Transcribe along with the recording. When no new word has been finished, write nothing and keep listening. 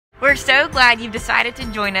We're so glad you've decided to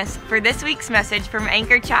join us for this week's message from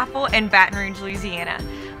Anchor Chapel in Baton Rouge, Louisiana.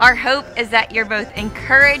 Our hope is that you're both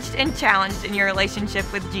encouraged and challenged in your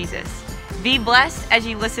relationship with Jesus. Be blessed as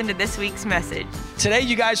you listen to this week's message. Today,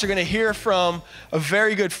 you guys are going to hear from a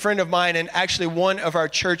very good friend of mine and actually one of our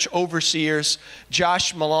church overseers,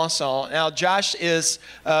 Josh Melancon. Now, Josh is,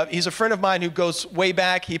 he's a friend of mine who goes way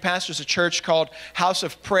back. He pastors a church called House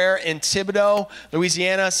of Prayer in Thibodaux,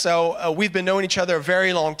 Louisiana. So we've been knowing each other a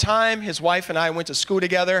very long time. His wife and I went to school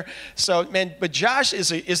together. So, man, but Josh is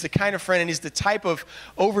the kind of friend, and he's the type of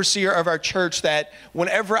overseer of our church that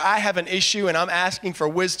whenever I have an issue and I'm asking for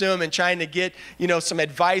wisdom and trying to get, some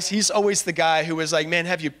advice, he's always the guy who is like, man,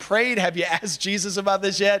 have you prayed? Have you asked Jesus about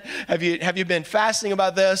this yet? Have you been fasting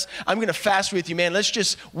about this? I'm going to fast with you, man. Let's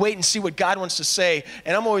just wait and see what God wants to say.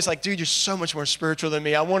 And I'm always like, dude, you're so much more spiritual than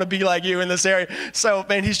me. I want to be like you in this area. So,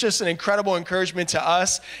 man, he's just an incredible encouragement to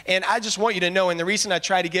us. And I just want you to know, and the reason I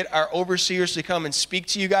try to get our overseers to come and speak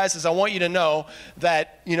to you guys is I want you to know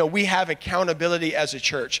that, we have accountability as a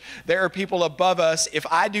church. There are people above us. If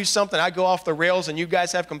I do something, I go off the rails and you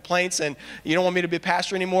guys have complaints and you don't want me to be a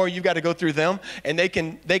pastor anymore, you've got to go through them. And they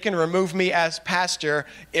can remove me as pastor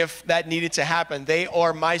if that needed to happen. They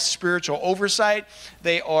are my spiritual oversight.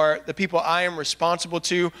 They are the people I am responsible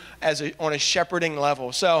to on a shepherding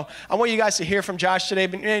level. So I want you guys to hear from Josh today.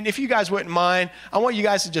 And if you guys wouldn't mind, I want you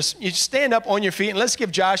guys to you stand up on your feet and let's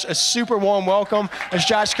give Josh a super warm welcome as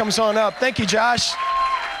Josh comes on up. Thank you, Josh.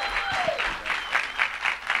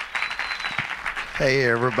 Hey,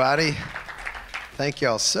 everybody. Thank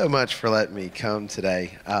y'all so much for letting me come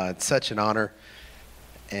today. It's such an honor.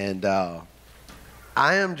 And I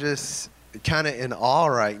am just kind of in awe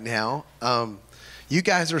right now. You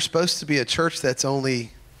guys are supposed to be a church that's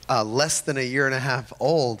only less than a year and a half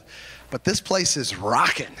old, but this place is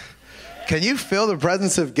rocking. Can you feel the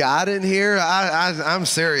presence of God in here? I'm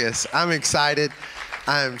serious. I'm excited.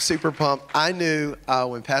 I'm super pumped. I knew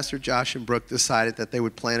when Pastor Josh and Brooke decided that they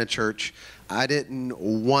would plant a church, I didn't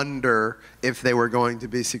wonder if they were going to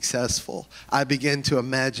be successful. I began to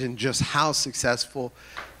imagine just how successful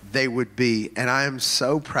they would be. And I am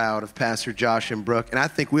so proud of Pastor Josh and Brooke. And I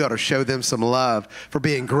think we ought to show them some love for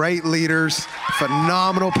being great leaders,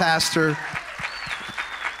 phenomenal pastor.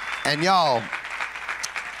 And y'all,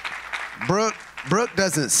 Brooke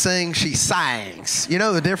doesn't sing, she sings. You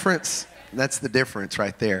know the difference? That's the difference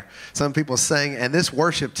right there. Some people sing, and this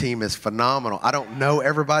worship team is phenomenal. I don't know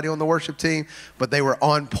everybody on the worship team, but they were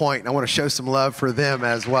on point, and I want to show some love for them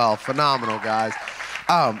as well. Phenomenal, guys.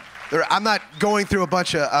 I'm not going through a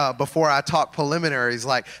bunch of, before I talk preliminaries,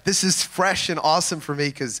 like this is fresh and awesome for me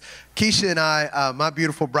because Keisha and I, my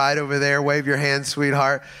beautiful bride over there, wave your hand,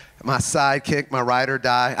 sweetheart, my sidekick, my ride or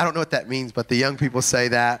die. I don't know what that means, but the young people say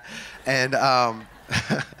that. And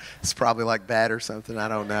it's probably like bad or something. I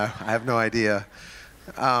don't know. I have no idea.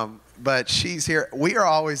 But she's here. We are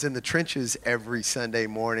always in the trenches every Sunday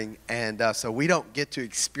morning. And so we don't get to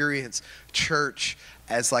experience church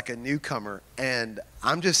as like a newcomer. And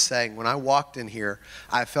I'm just saying, when I walked in here,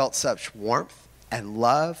 I felt such warmth and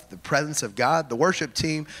love, the presence of God. The worship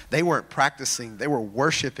team, they weren't practicing, they were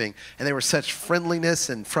worshiping, and they were such friendliness,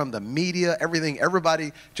 and from the media,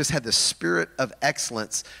 everybody just had the spirit of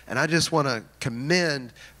excellence. And I just want to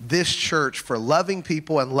commend this church for loving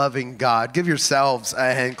people and loving God. Give yourselves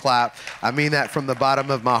a hand clap. I mean that from the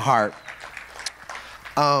bottom of my heart.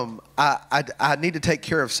 I need to take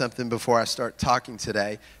care of something before I start talking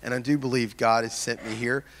today, and I do believe God has sent me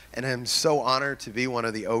here, and I'm so honored to be one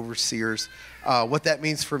of the overseers. What that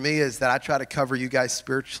means for me is that I try to cover you guys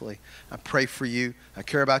spiritually. I pray for you. I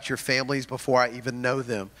care about your families before I even know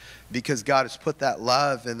them, because God has put that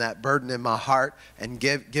love and that burden in my heart and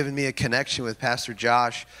given me a connection with Pastor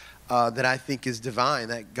Josh that I think is divine,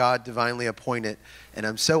 that God divinely appointed, and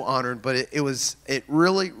I'm so honored. But it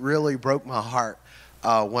really, really broke my heart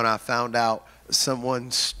when I found out someone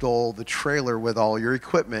stole the trailer with all your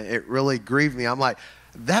equipment. It really grieved me. I'm like,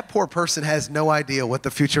 that poor person has no idea what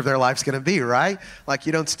the future of their life's going to be, right? Like,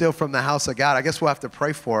 you don't steal from the house of God. I guess we'll have to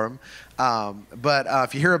pray for them. But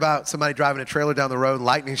if you hear about somebody driving a trailer down the road,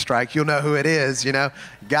 lightning strike, you'll know who it is,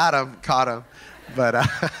 Got him, caught him. But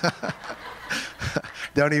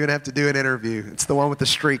don't even have to do an interview. It's the one with the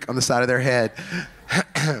streak on the side of their head.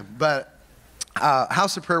 But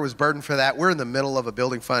House of Prayer was burdened for that. We're in the middle of a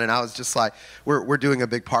building fund, and I was just like, we're doing a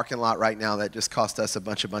big parking lot right now that just cost us a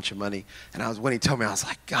bunch of money. And when he told me, I was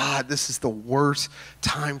like, God, this is the worst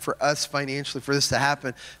time for us financially for this to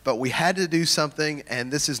happen. But we had to do something,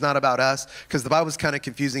 and this is not about us, because the Bible's kind of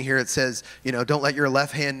confusing here. It says, don't let your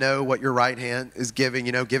left hand know what your right hand is giving,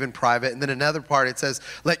 give in private. And then another part, it says,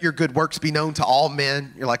 let your good works be known to all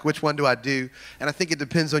men. You're like, which one do I do? And I think it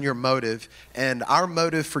depends on your motive. And our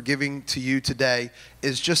motive for giving to you today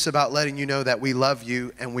is just about letting you know that we love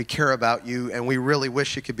you and we care about you and we really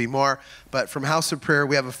wish it could be more. But from House of Prayer,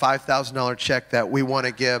 we have a $5,000 check that we want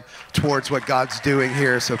to give towards what God's doing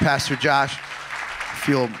here. So Pastor Josh, if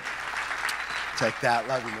you'll take that.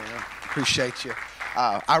 Love you, man. Appreciate you.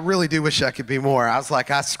 I really do wish I could be more. I was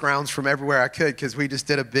like, I scrounged from everywhere I could because we just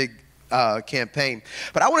did a big campaign.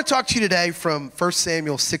 But I want to talk to you today from 1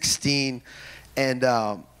 Samuel 16, and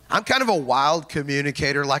I'm kind of a wild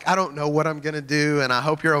communicator. Like, I don't know what I'm going to do, and I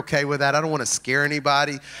hope you're okay with that. I don't want to scare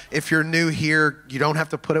anybody. If you're new here, you don't have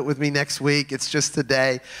to put it with me next week. It's just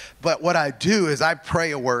today. But what I do is I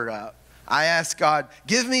pray a word up. I ask God,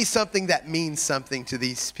 give me something that means something to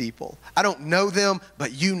these people. I don't know them,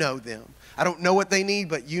 but you know them. I don't know what they need,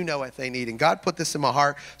 but you know what they need. And God put this in my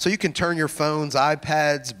heart so you can turn your phones,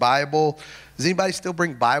 iPads, Bible. Does anybody still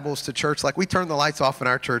bring Bibles to church? Like, we turn the lights off in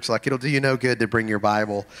our church. Like, it'll do you no good to bring your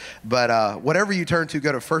Bible. But whatever you turn to,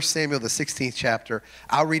 go to 1 Samuel, the 16th chapter.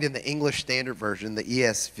 I'll read in the English Standard Version, the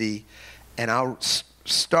ESV, and I'll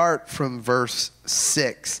start from verse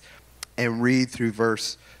 6 and read through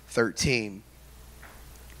verse 13.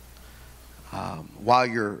 While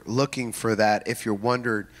you're looking for that, if you're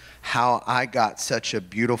wondered how I got such a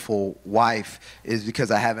beautiful wife, is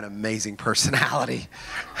because I have an amazing personality.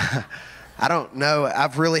 I don't know.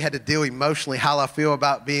 I've really had to deal emotionally how I feel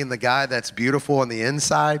about being the guy that's beautiful on the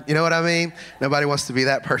inside. You know what I mean? Nobody wants to be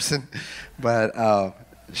that person, but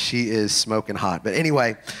she is smoking hot. But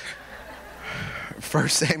anyway, 1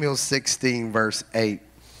 Samuel 16, verse 8.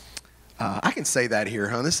 I can say that here,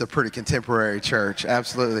 huh? This is a pretty contemporary church.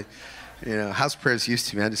 Absolutely. House of Prayer is used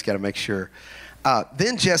to me. I just got to make sure.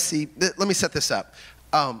 Then Jesse, let me set this up.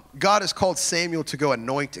 God has called Samuel to go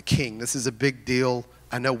anoint a king. This is a big deal.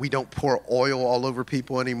 I know we don't pour oil all over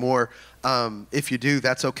people anymore. If you do,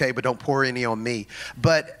 that's okay, but don't pour any on me.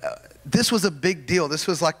 But this was a big deal. This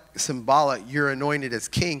was like symbolic. You're anointed as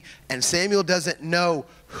king. And Samuel doesn't know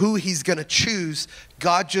who he's going to choose.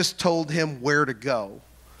 God just told him where to go.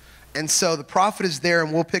 And so the prophet is there,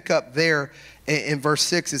 and we'll pick up there in verse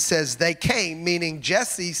 6. It says, they came, meaning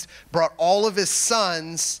Jesse brought all of his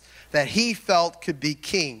sons that he felt could be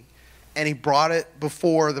king. And he brought it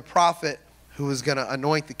before the prophet who was going to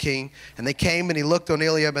anoint the king. And they came, and he looked on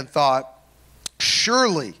Eliab and thought,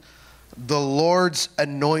 surely the Lord's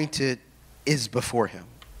anointed is before him.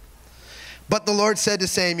 But the Lord said to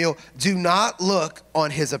Samuel, do not look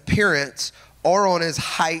on his appearance or on his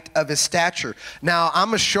height of his stature. Now,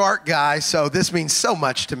 I'm a short guy, so this means so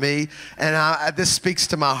much to me, and this speaks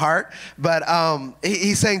to my heart. But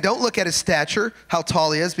he's saying, don't look at his stature, how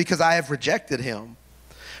tall he is, because I have rejected him.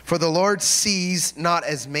 For the Lord sees not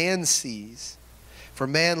as man sees. For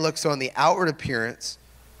man looks on the outward appearance,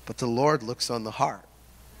 but the Lord looks on the heart.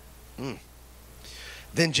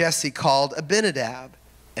 Then Jesse called Abinadab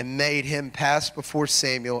and made him pass before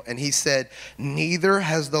Samuel. And he said, neither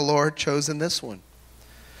has the Lord chosen this one.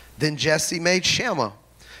 Then Jesse made Shammah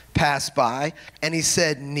pass by, and he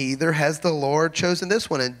said, neither has the Lord chosen this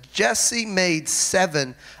one. And Jesse made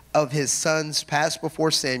 7 of his sons pass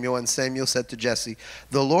before Samuel. And Samuel said to Jesse,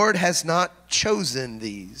 the Lord has not chosen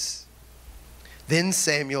these. Then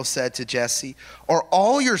Samuel said to Jesse, are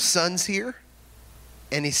all your sons here?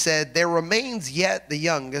 And he said, there remains yet the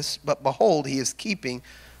youngest, but behold, he is keeping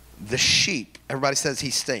the sheep. Everybody says he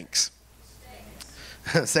stinks.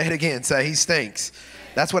 Say it again. Say he stinks.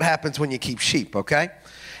 That's what happens when you keep sheep, okay?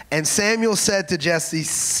 And Samuel said to Jesse,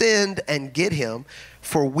 send and get him,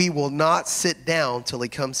 for we will not sit down till he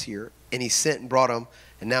comes here. And he sent and brought him.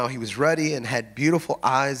 And now he was ruddy and had beautiful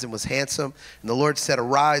eyes and was handsome. And the Lord said,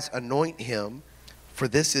 arise, anoint him, for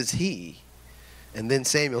this is he. And then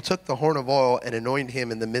Samuel took the horn of oil and anointed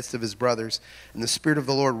him in the midst of his brothers. And the Spirit of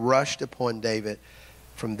the Lord rushed upon David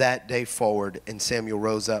from that day forward. And Samuel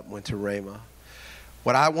rose up and went to Ramah.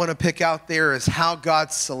 What I want to pick out there is how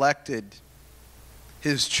God selected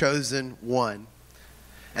his chosen one.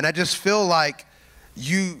 And I just feel like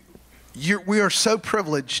we are so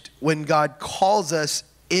privileged when God calls us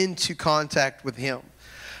into contact with him.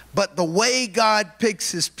 But the way God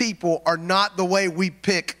picks his people are not the way we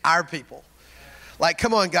pick our people. Like,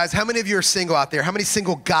 come on, guys. How many of you are single out there? How many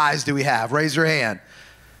single guys do we have? Raise your hand.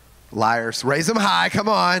 Liars. Raise them high. Come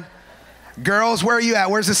on. Girls, where are you at?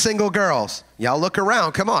 Where's the single girls? Y'all look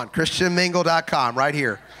around. Come on, christianmingle.com right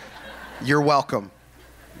here. You're welcome.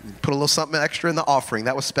 Put a little something extra in the offering.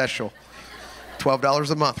 That was special.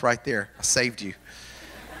 $12 a month right there. I saved you.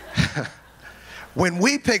 When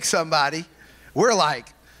we pick somebody, we're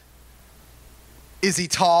like, is he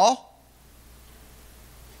tall?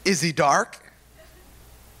 Is he dark?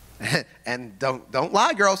 And don't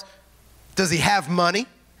lie, girls. Does he have money?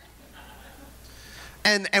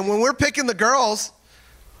 And when we're picking the girls,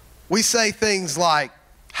 we say things like,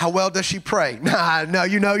 how well does she pray? Nah, no,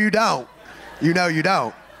 you know you don't. You know you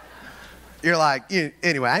don't. You're like,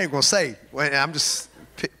 anyway, I ain't gonna say. I'm just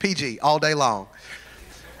PG all day long.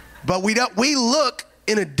 But we look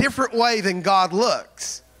in a different way than God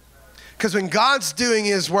looks. Because when God's doing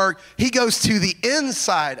his work, he goes to the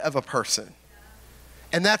inside of a person.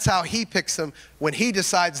 And that's how he picks them. When he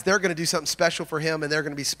decides they're going to do something special for him and they're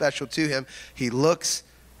going to be special to him, he looks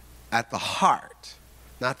at the heart,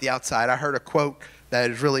 not the outside. I heard a quote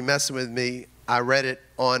that is really messing with me. I read it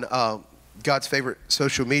on God's favorite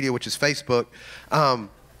social media, which is Facebook.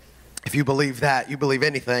 If you believe that, you believe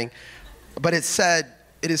anything. But it said,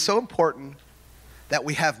 it is so important that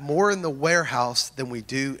we have more in the warehouse than we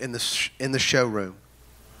do in the showroom.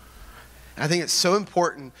 I think it's so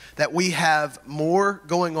important that we have more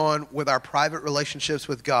going on with our private relationships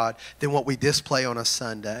with God than what we display on a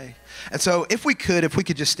Sunday. And so if we could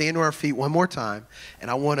just stand to our feet one more time, and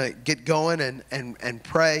I want to get going and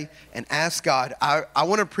pray and ask God. I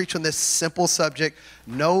want to preach on this simple subject,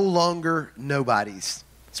 no longer nobodies.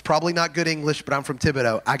 It's probably not good English, but I'm from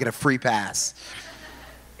Thibodaux. I get a free pass.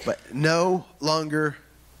 But no longer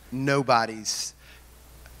nobodies.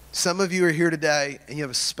 Some of you are here today and you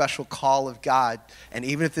have a special call of God. And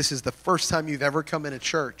even if this is the first time you've ever come into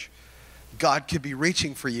church, God could be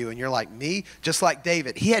reaching for you. And you're like, me? Just like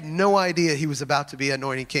David. He had no idea he was about to be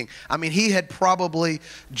anointed king. I mean, he had probably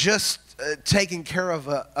just taken care of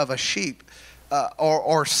a sheep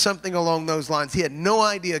or something along those lines. He had no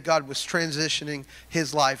idea God was transitioning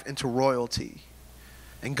his life into royalty.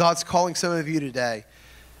 And God's calling some of you today.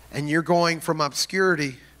 And you're going from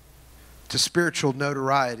obscurity to spiritual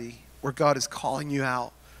notoriety, where God is calling you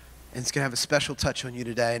out, and it's going to have a special touch on you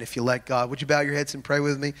today. And if you let God, would you bow your heads and pray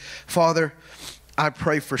with me? Father, I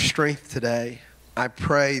pray for strength today. I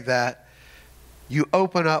pray that you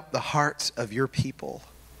open up the hearts of your people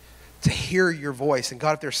to hear your voice. And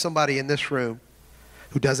God, if there's somebody in this room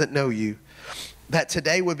who doesn't know you, that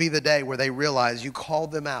today would be the day where they realize you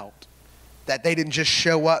called them out. That they didn't just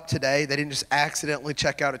show up today. They didn't just accidentally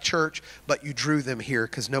check out a church, but you drew them here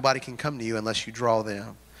because nobody can come to you unless you draw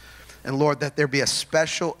them. And Lord, that there be a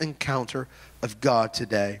special encounter of God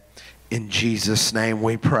today. In Jesus' name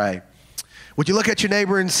we pray. Would you look at your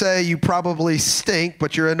neighbor and say, you probably stink,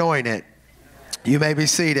 but you're anointed. You may be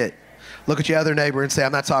seated. Look at your other neighbor and say,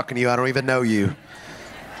 I'm not talking to you. I don't even know you.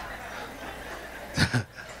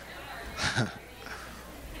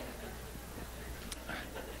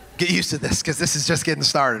 Get used to this because this is just getting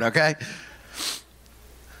started, okay?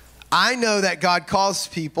 I know that God calls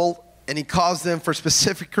people and he calls them for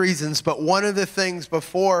specific reasons, but one of the things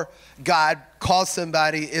before God calls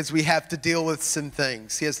somebody is we have to deal with some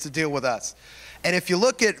things. He has to deal with us. And if you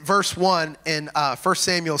look at verse 1 in 1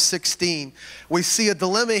 Samuel 16, we see a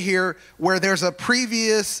dilemma here where there's a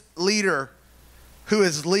previous leader who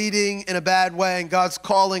is leading in a bad way and God's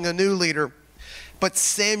calling a new leader, but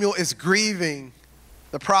Samuel is grieving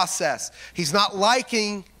the process. He's not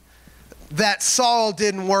liking that Saul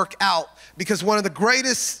didn't work out, because one of the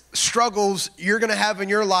greatest struggles you're going to have in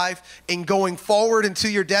your life in going forward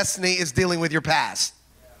into your destiny is dealing with your past.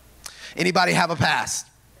 Anybody have a past?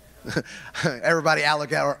 Everybody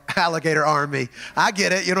alligator arm me. I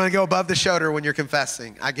get it. You don't want to go above the shoulder when you're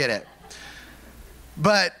confessing. I get it.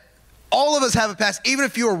 But all of us have a past, even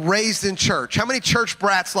if you were raised in church. How many church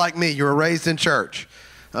brats like me? You were raised in church.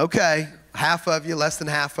 Okay. Half of you, less than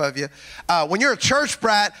half of you. When you're a church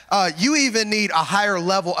brat, you even need a higher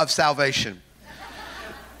level of salvation.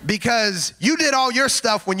 Because you did all your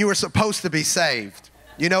stuff when you were supposed to be saved.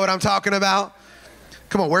 You know what I'm talking about?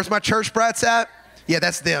 Come on, where's my church brats at? Yeah,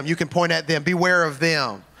 that's them. You can point at them. Beware of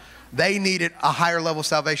them. They needed a higher level of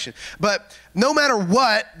salvation. But no matter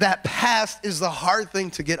what, that past is the hard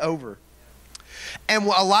thing to get over. And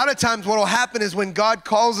a lot of times what will happen is when God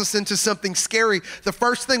calls us into something scary, the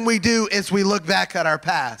first thing we do is we look back at our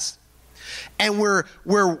past. And we're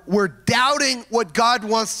doubting what God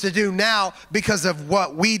wants to do now because of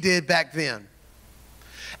what we did back then.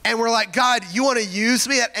 And we're like, God, you want to use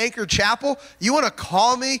me at Anchor Chapel? You want to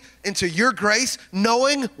call me into your grace,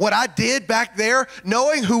 knowing what I did back there,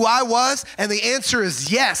 knowing who I was? And the answer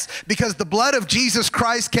is yes, because the blood of Jesus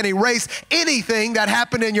Christ can erase anything that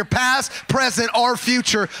happened in your past, present, or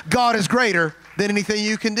future. God is greater than anything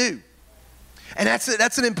you can do. And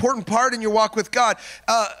that's an important part in your walk with God.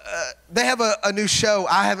 They have a new show.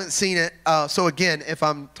 I haven't seen it. So again, if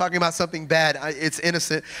I'm talking about something bad, it's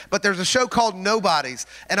innocent. But there's a show called Nobodies.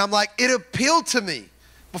 And I'm like, it appealed to me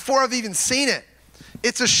before I've even seen it.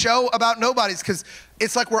 It's a show about nobodies because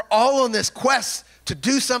it's like we're all on this quest to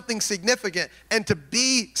do something significant and to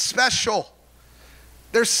be special.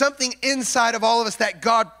 There's something inside of all of us that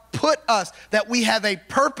God put us, that we have a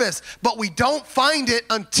purpose, but we don't find it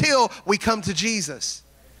until we come to Jesus.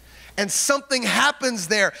 And something happens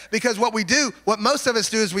there because what most of us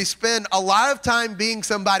do is we spend a lot of time being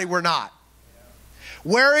somebody we're not.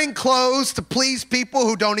 Wearing clothes to please people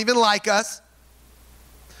who don't even like us.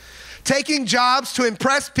 Taking jobs to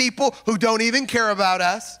impress people who don't even care about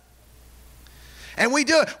us. And we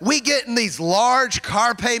do it. We get in these large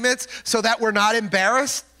car payments so that we're not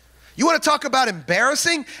embarrassed. You want to talk about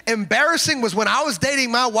embarrassing? Embarrassing was when I was dating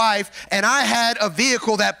my wife and I had a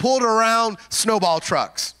vehicle that pulled around snowball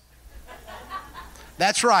trucks.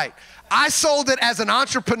 That's right. I sold it as an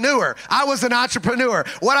entrepreneur. I was an entrepreneur.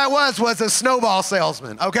 What I was a snowball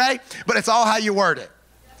salesman, okay? But it's all how you word it.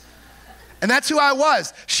 And that's who I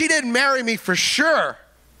was. She didn't marry me for sure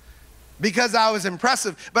because I was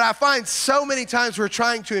impressive. But I find so many times we're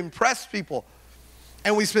trying to impress people.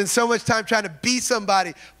 And we spend so much time trying to be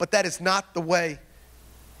somebody, but that is not the way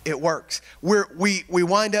it works. We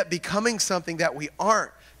wind up becoming something that we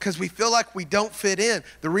aren't because we feel like we don't fit in.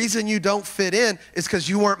 The reason you don't fit in is because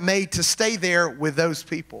you weren't made to stay there with those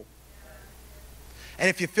people. And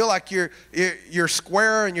if you feel like you're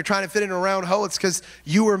square and you're trying to fit in a round hole, it's because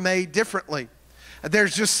you were made differently.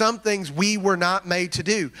 There's just some things we were not made to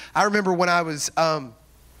do. I remember when I was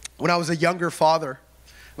a younger father.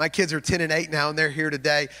 My kids are 10 and 8 now, and they're here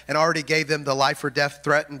today, and I already gave them the life or death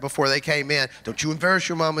threat before they came in. Don't you embarrass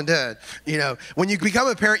your mom and dad. You know, when you become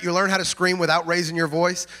a parent, you learn how to scream without raising your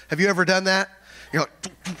voice. Have you ever done that? You're like,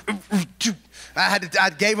 I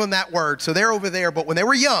gave them that word, so they're over there. But when they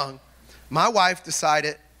were young, my wife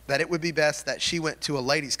decided that it would be best that she went to a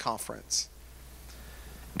ladies' conference.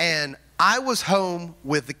 And I was home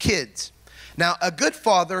with the kids. Now, a good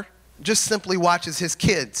father just simply watches his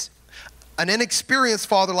kids. An inexperienced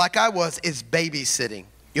father like I was is babysitting.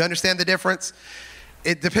 You understand the difference?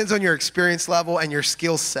 It depends on your experience level and your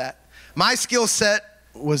skill set. My skill set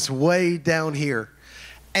was way down here.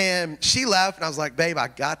 And she left and I was like, babe, I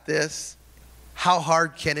got this. How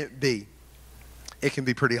hard can it be? It can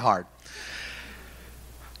be pretty hard.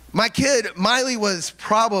 My kid, Miley, was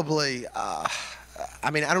probably, I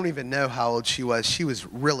don't even know how old she was. She was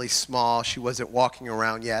really small. She wasn't walking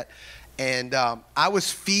around yet. And I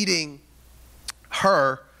was feeding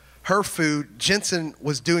her food. Jensen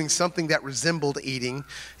was doing something that resembled eating.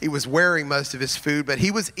 He was wearing most of his food, but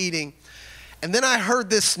he was eating. And then I heard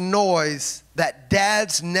this noise that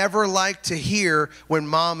dads never like to hear when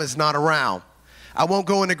mom is not around. I won't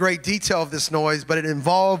go into great detail of this noise, but it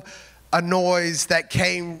involved a noise that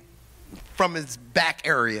came from his back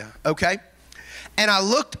area, okay? And I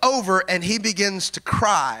looked over and he begins to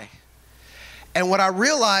cry. And what I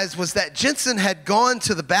realized was that Jensen had gone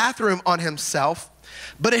to the bathroom on himself,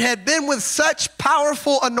 but it had been with such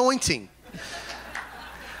powerful anointing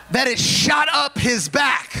that it shot up his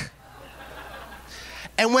back.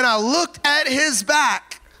 And when I looked at his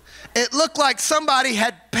back, it looked like somebody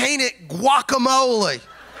had painted guacamole.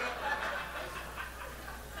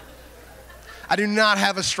 I do not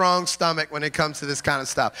have a strong stomach when it comes to this kind of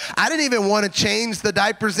stuff. I didn't even want to change the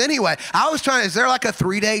diapers anyway. I was trying, is there like a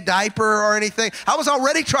 3-day diaper or anything? I was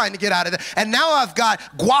already trying to get out of that. And now I've got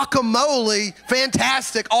guacamole,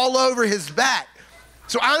 fantastic, all over his back.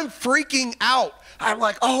 So I'm freaking out. I'm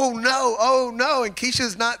like, oh no. And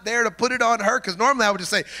Keisha's not there to put it on her because normally I would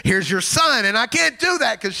just say, here's your son. And I can't do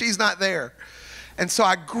that because she's not there. And so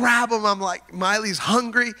I grab him. I'm like, Miley's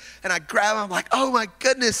hungry. And I grab him. I'm like, oh my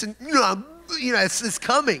goodness. And it's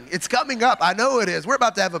coming. It's coming up. I know it is. We're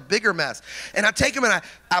about to have a bigger mess. And I take him and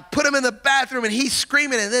I put him in the bathroom and he's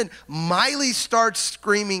screaming. And then Miley starts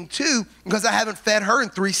screaming too because I haven't fed her in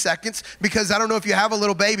 3 seconds because I don't know if you have a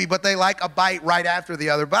little baby, but they like a bite right after the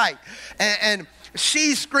other bite. And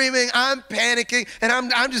she's screaming, I'm panicking, and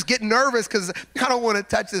I'm just getting nervous because I don't want to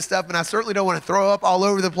touch this stuff and I certainly don't want to throw up all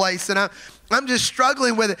over the place. And I'm just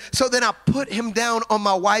struggling with it. So then I put him down on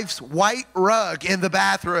my wife's white rug in the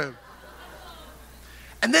bathroom.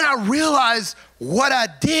 And then I realized what I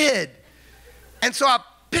did. And so I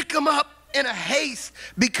pick them up in a haste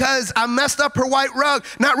because I messed up her white rug,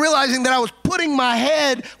 not realizing that I was putting my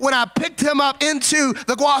head when I picked him up into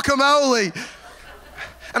the guacamole.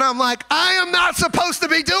 And I'm like, I am not supposed to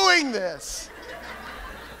be doing this.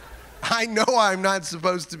 I know I'm not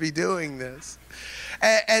supposed to be doing this.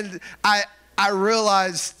 And I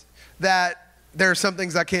realized that there are some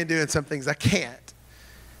things I can do and some things I can't.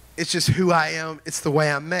 It's just who I am. It's the way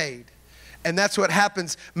I'm made. And that's what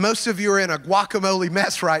happens. Most of you are in a guacamole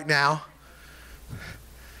mess right now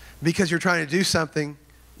because you're trying to do something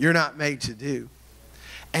you're not made to do.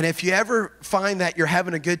 And if you ever find that you're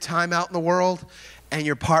having a good time out in the world and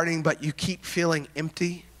you're partying, but you keep feeling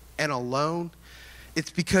empty and alone, it's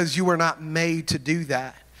because you were not made to do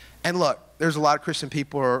that. And look, there's a lot of Christian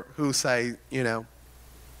people who say, you know,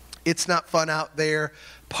 it's not fun out there.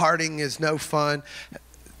 Partying is no fun.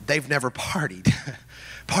 They've never partied.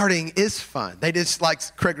 Partying is fun. They just,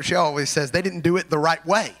 like Craig Rochelle always says, they didn't do it the right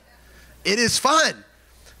way. It is fun,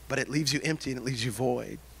 but it leaves you empty and it leaves you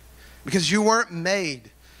void. Because you weren't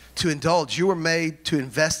made to indulge. You were made to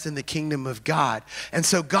invest in the kingdom of God. And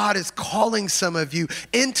so God is calling some of you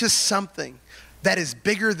into something that is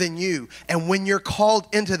bigger than you. And when you're called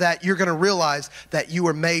into that, you're going to realize that you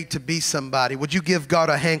were made to be somebody. Would you give God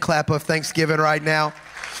a hand clap of thanksgiving right now?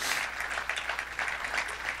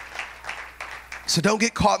 So don't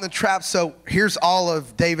get caught in the trap. So here's all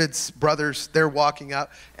of David's brothers. They're walking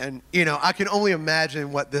up. And, you know, I can only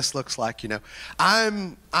imagine what this looks like, you know.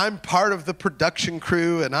 I'm part of the production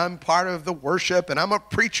crew, and I'm part of the worship, and I'm a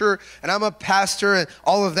preacher, and I'm a pastor, and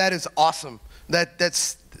all of that is awesome.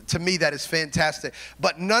 That's to me, that is fantastic.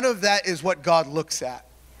 But none of that is what God looks at.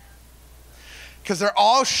 Because they're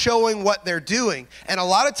all showing what they're doing. And a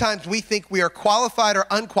lot of times we think we are qualified or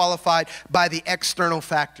unqualified by the external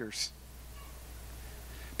factors.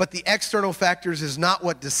 But the external factors is not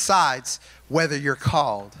what decides whether you're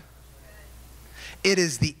called. It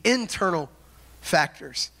is the internal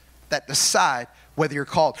factors that decide whether you're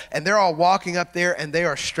called. And they're all walking up there and they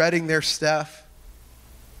are strutting their stuff.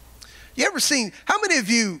 You ever seen, how many of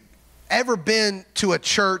you ever been to a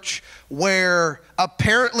church where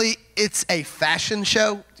apparently it's a fashion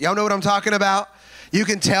show? Y'all know what I'm talking about? You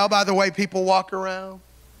can tell by the way people walk around.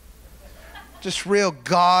 Just real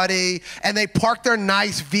gaudy, and they park their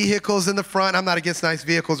nice vehicles in the front. I'm not against nice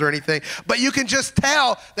vehicles or anything, but you can just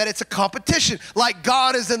tell that it's a competition. Like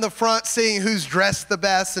God is in the front seeing who's dressed the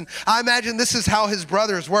best, and I imagine this is how his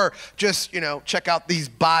brothers were. Just, you know, check out these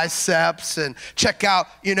biceps and check out,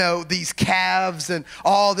 you know, these calves and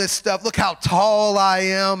all this stuff. Look how tall I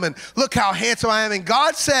am and look how handsome I am. And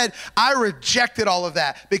God said, I rejected all of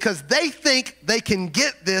that because they think they can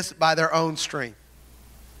get this by their own strength.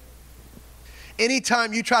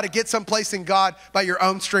 Anytime you try to get someplace in God by your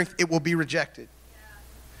own strength, it will be rejected.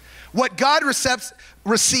 What God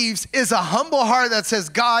receives is a humble heart that says,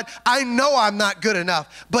 God, I know I'm not good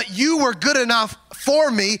enough, but you were good enough for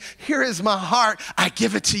me. Here is my heart. I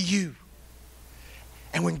give it to you.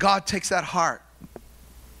 And when God takes that heart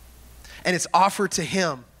and it's offered to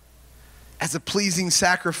him as a pleasing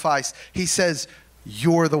sacrifice, he says,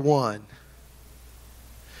 you're the one.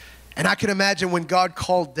 And I can imagine when God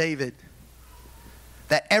called David,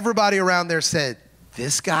 that everybody around there said,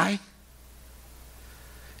 this guy?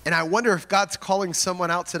 And I wonder if God's calling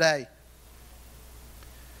someone out today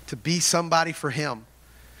to be somebody for him.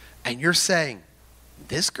 And you're saying,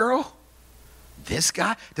 this girl? This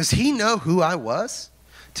guy? Does he know who I was?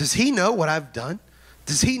 Does he know what I've done?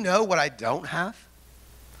 Does he know what I don't have?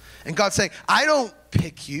 And God's saying, I don't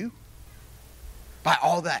pick you by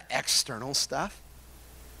all that external stuff.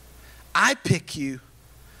 I pick you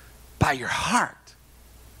by your heart.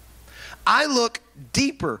 I look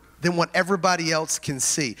deeper than what everybody else can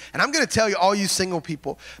see. And I'm going to tell you, all you single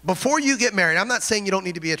people, before you get married, I'm not saying you don't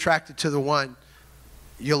need to be attracted to the one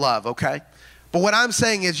you love, okay? But what I'm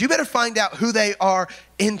saying is you better find out who they are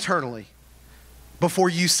internally before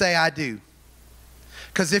you say I do.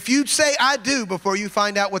 Because if you say I do before you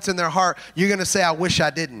find out what's in their heart, you're going to say I wish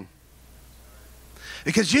I didn't.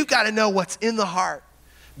 Because you've got to know what's in the heart,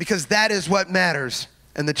 because that is what matters.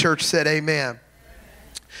 And the church said amen.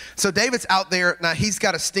 So David's out there. Now, he's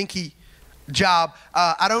got a stinky job.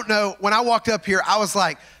 I don't know. When I walked up here, I was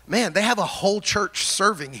like, man, they have a whole church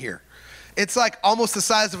serving here. It's like almost the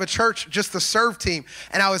size of a church, just the serve team.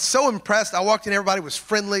 And I was so impressed. I walked in, everybody was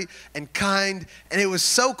friendly and kind, and it was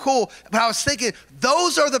so cool. But I was thinking,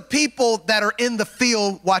 those are the people that are in the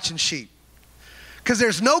field watching sheep. Because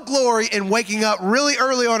there's no glory in waking up really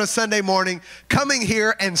early on a Sunday morning, coming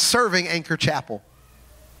here and serving Anchor Chapel.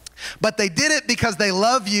 But they did it because they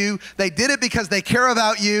love you. They did it because they care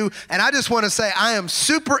about you. And I just want to say I am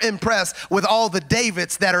super impressed with all the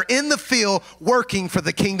Davids that are in the field working for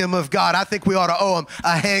the kingdom of God. I think we ought to owe them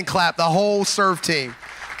a hand clap, the whole serve team,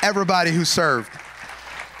 everybody who served.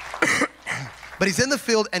 But he's in the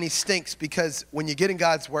field and he stinks because when you get in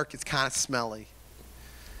God's work, it's kind of smelly.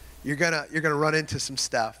 You're gonna run into some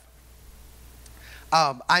stuff.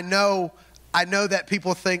 I know that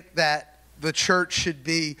people think that the church should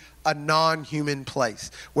be a non-human place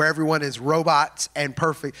where everyone is robots and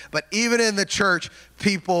perfect. But even in the church,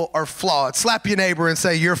 people are flawed. Slap your neighbor and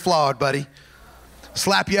say, you're flawed, buddy.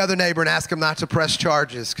 Slap your other neighbor and ask them not to press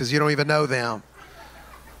charges because you don't even know them.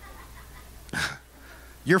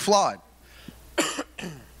 You're flawed.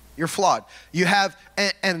 You're flawed. You have,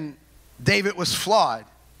 and David was flawed.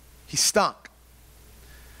 He stunk.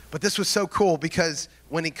 But this was so cool because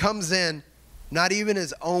when he comes in, not even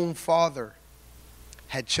his own father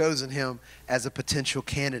had chosen him as a potential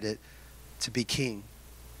candidate to be king.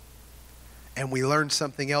 And we learned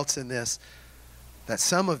something else in this, that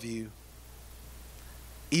some of you,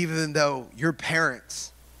 even though your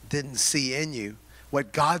parents didn't see in you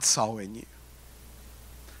what God saw in you,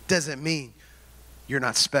 doesn't mean you're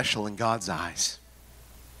not special in God's eyes.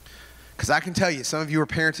 Because I can tell you, some of you are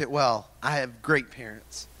parented well. I have great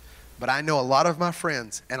parents. But I know a lot of my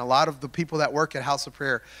friends and a lot of the people that work at House of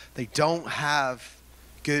Prayer, they don't have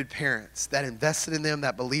good parents that invested in them,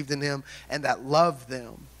 that believed in them, and that loved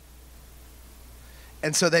them.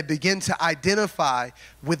 And so they begin to identify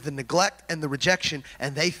with the neglect and the rejection,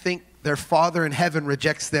 and they think their Father in heaven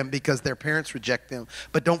rejects them because their parents reject them.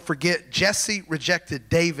 But don't forget, Jesse rejected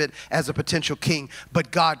David as a potential king, but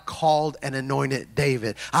God called and anointed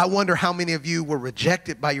David. I wonder how many of you were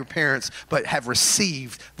rejected by your parents, but have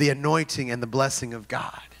received the anointing and the blessing of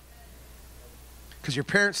God. Because your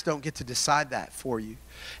parents don't get to decide that for you.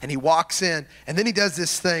 And he walks in, and then he does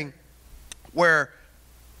this thing where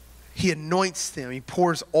he anoints them. He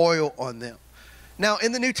pours oil on them. Now,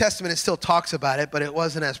 in the New Testament, it still talks about it, but it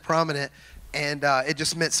wasn't as prominent, and it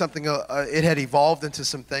just meant something, it had evolved into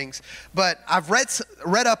some things. But I've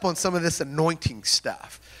read up on some of this anointing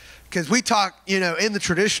stuff. Because we talk, in the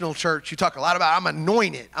traditional church, you talk a lot about, I'm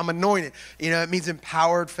anointed. I'm anointed. It means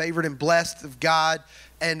empowered, favored, and blessed of God.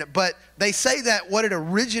 But they say that what it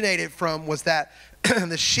originated from was that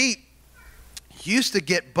the sheep used to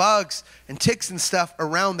get bugs and ticks and stuff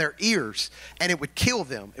around their ears, and it would kill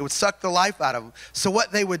them. It would suck the life out of them. So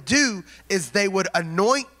what they would do is they would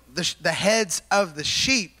anoint the heads of the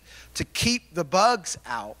sheep to keep the bugs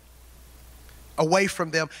out, away from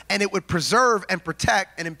them, and it would preserve and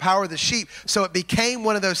protect and empower the sheep. So it became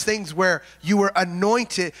one of those things where you were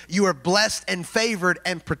anointed, you were blessed and favored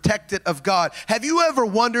and protected of God. Have you ever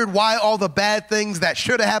wondered why all the bad things that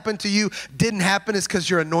should have happened to you didn't happen? It's because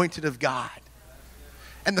you're anointed of God.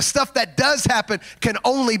 And the stuff that does happen can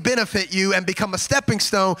only benefit you and become a stepping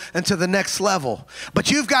stone into the next level.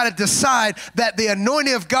 But you've got to decide that the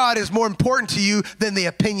anointing of God is more important to you than the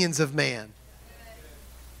opinions of man.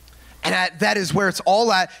 And that is where it's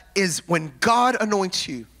all at, is when God anoints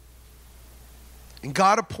you and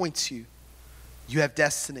God appoints you, you have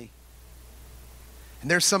destiny.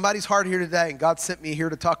 And there's somebody's heart here today, and God sent me here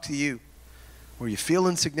to talk to you, where you feel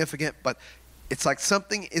insignificant, but it's like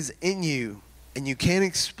something is in you and you can't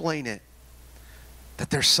explain it, that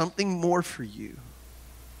there's something more for you,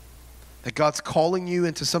 that God's calling you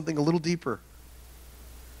into something a little deeper.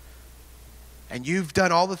 And you've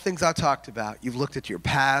done all the things I talked about. You've looked at your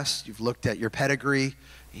past, you've looked at your pedigree,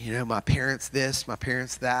 my parents this, my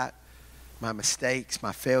parents that, my mistakes,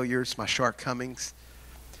 my failures, my shortcomings.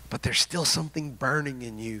 But there's still something burning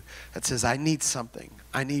in you that says, I need something,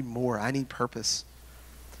 I need more, I need purpose.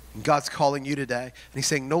 And God's calling you today, and he's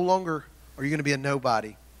saying, no longer are you going to be a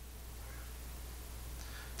nobody.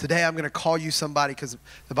 Today I'm going to call you somebody, because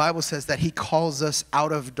the Bible says that he calls us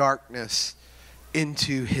out of darkness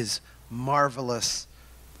into his marvelous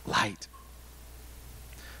light.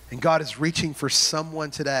 And God is reaching for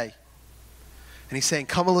someone today. And he's saying,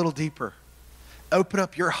 come a little deeper. Open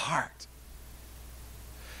up your heart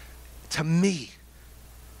to me.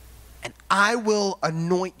 And I will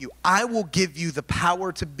anoint you. I will give you the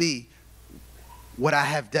power to be what I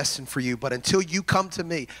have destined for you. But until you come to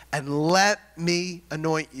me and let me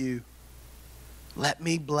anoint you, let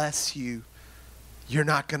me bless you, you're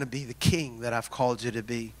not going to be the king that I've called you to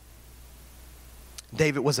be.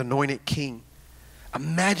 David was anointed king.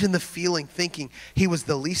 Imagine the feeling, thinking he was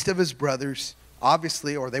the least of his brothers,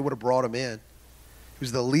 obviously, or they would have brought him in. He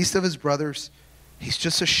was the least of his brothers. He's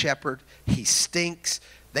just a shepherd. He stinks.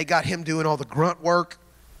 They got him doing all the grunt work.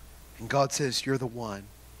 And God says, you're the one.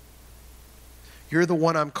 You're the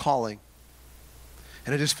one I'm calling.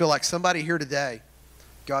 And I just feel like somebody here today,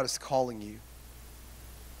 God is calling you.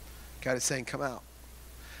 God is saying, come out.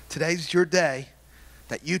 Today's your day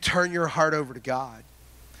that you turn your heart over to God.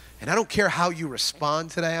 And I don't care how you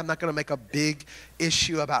respond today. I'm not going to make a big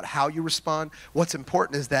issue about how you respond. What's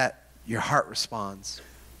important is that your heart responds.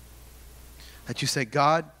 That you say,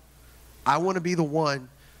 God, I want to be the one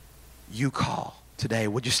you call today.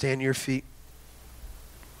 Would you stand to your feet?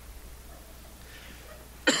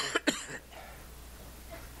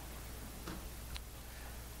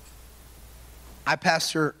 I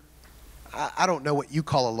pastor, I don't know what you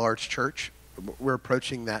call a large church. We're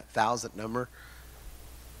approaching that 1,000 number.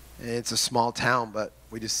 It's a small town, but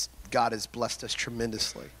God has blessed us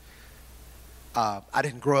tremendously. I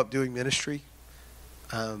didn't grow up doing ministry.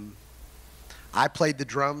 I played the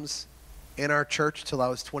drums in our church till I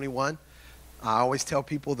was 21. I always tell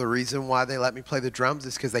people the reason why they let me play the drums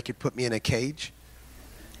is because they could put me in a cage.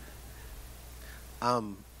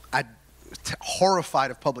 Horrified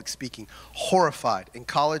of public speaking, horrified. In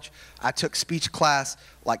college, I took speech class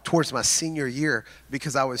like towards my senior year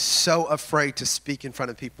because I was so afraid to speak in front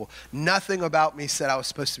of people. Nothing about me said I was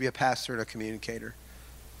supposed to be a pastor and a communicator.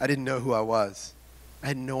 I didn't know who I was. I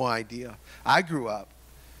had no idea. I grew up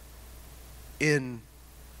behind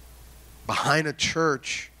a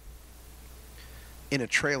church in a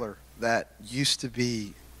trailer that used to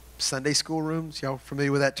be Sunday school rooms. Y'all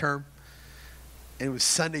familiar with that term? And it was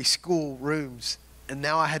Sunday school rooms. And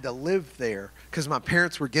now I had to live there because my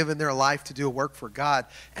parents were giving their life to do a work for God.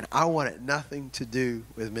 And I wanted nothing to do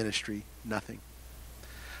with ministry. Nothing.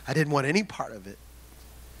 I didn't want any part of it.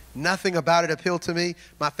 Nothing about it appealed to me.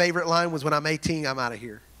 My favorite line was, when I'm 18, I'm out of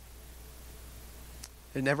here.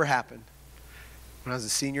 It never happened. When I was a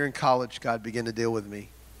senior in college, God began to deal with me.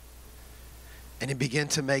 And it began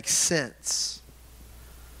to make sense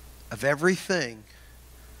of everything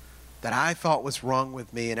that I thought was wrong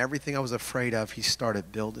with me and everything I was afraid of, he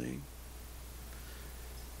started building.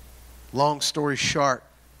 Long story short,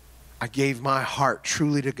 I gave my heart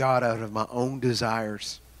truly to God out of my own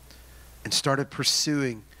desires and started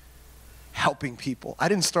pursuing helping people. I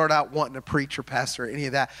didn't start out wanting to preach or pastor or any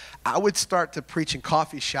of that. I would start to preach in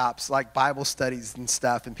coffee shops, like Bible studies and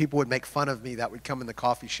stuff, and people would make fun of me that would come in the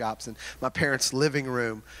coffee shops and my parents' living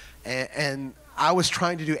room. And I was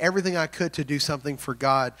trying to do everything I could to do something for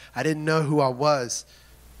God. I didn't know who I was,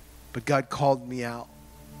 but God called me out.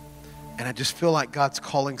 And I just feel like God's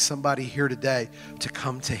calling somebody here today to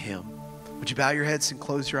come to him. Would you bow your heads and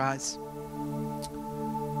close your eyes?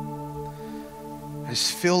 I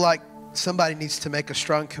just feel like somebody needs to make a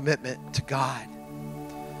strong commitment to God.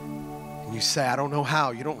 And you say, I don't know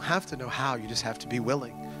how. You don't have to know how. You just have to be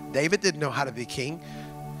willing. David didn't know how to be king.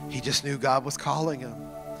 He just knew God was calling him.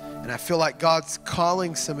 And I feel like God's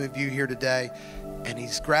calling some of you here today, and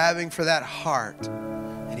he's grabbing for that heart.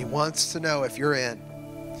 And he wants to know if you're in.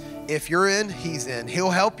 If you're in, he's in.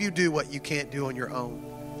 He'll help you do what you can't do on your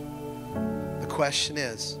own. The question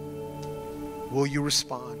is, will you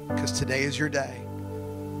respond? Because today is your day.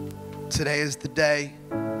 Today is the day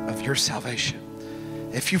of your salvation.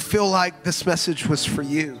 If you feel like this message was for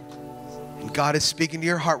you, and God is speaking to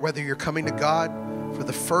your heart, whether you're coming to God for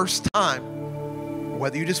the first time, or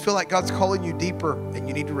whether you just feel like God's calling you deeper and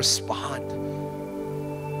you need to respond,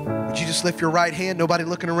 would you just lift your right hand? Nobody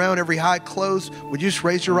looking around, every eye closed. Would you just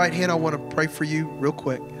raise your right hand? I want to pray for you real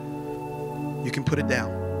quick. You can put it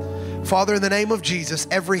down. Father, in the name of Jesus,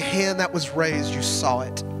 every hand that was raised, you saw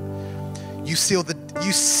it. You see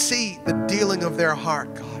the dealing of their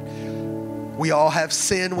heart, God. We all have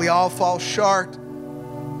sin. We all fall short.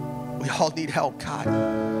 We all need help, God.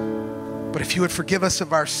 But if you would forgive us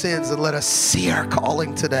of our sins and let us see our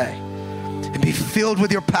calling today and be filled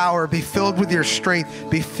with your power, be filled with your strength,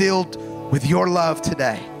 be filled with your love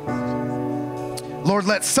today. Lord,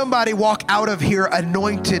 let somebody walk out of here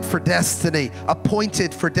anointed for destiny,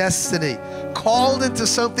 appointed for destiny, called into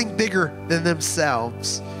something bigger than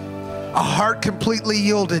themselves. A heart completely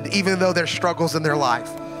yielded, even though there's struggles in their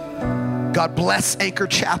life. God, bless Anchor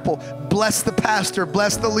Chapel. Bless the pastor.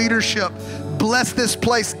 Bless the leadership. Bless this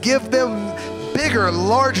place. Give them bigger,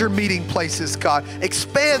 larger meeting places, God.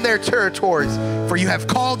 Expand their territories, for you have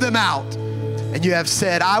called them out. And you have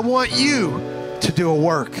said, I want you to do a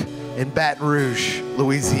work in Baton Rouge,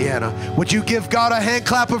 Louisiana. Would you give God a hand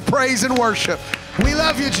clap of praise and worship? We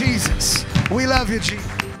love you, Jesus. We love you,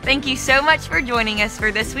 Jesus. Thank you so much for joining us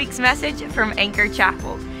for this week's message from Anchor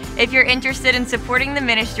Chapel. If you're interested in supporting the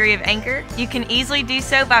ministry of Anchor, you can easily do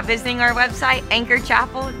so by visiting our website,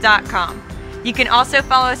 anchorchapel.com. You can also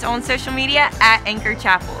follow us on social media at Anchor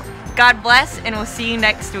Chapel. God bless, and we'll see you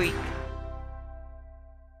next week.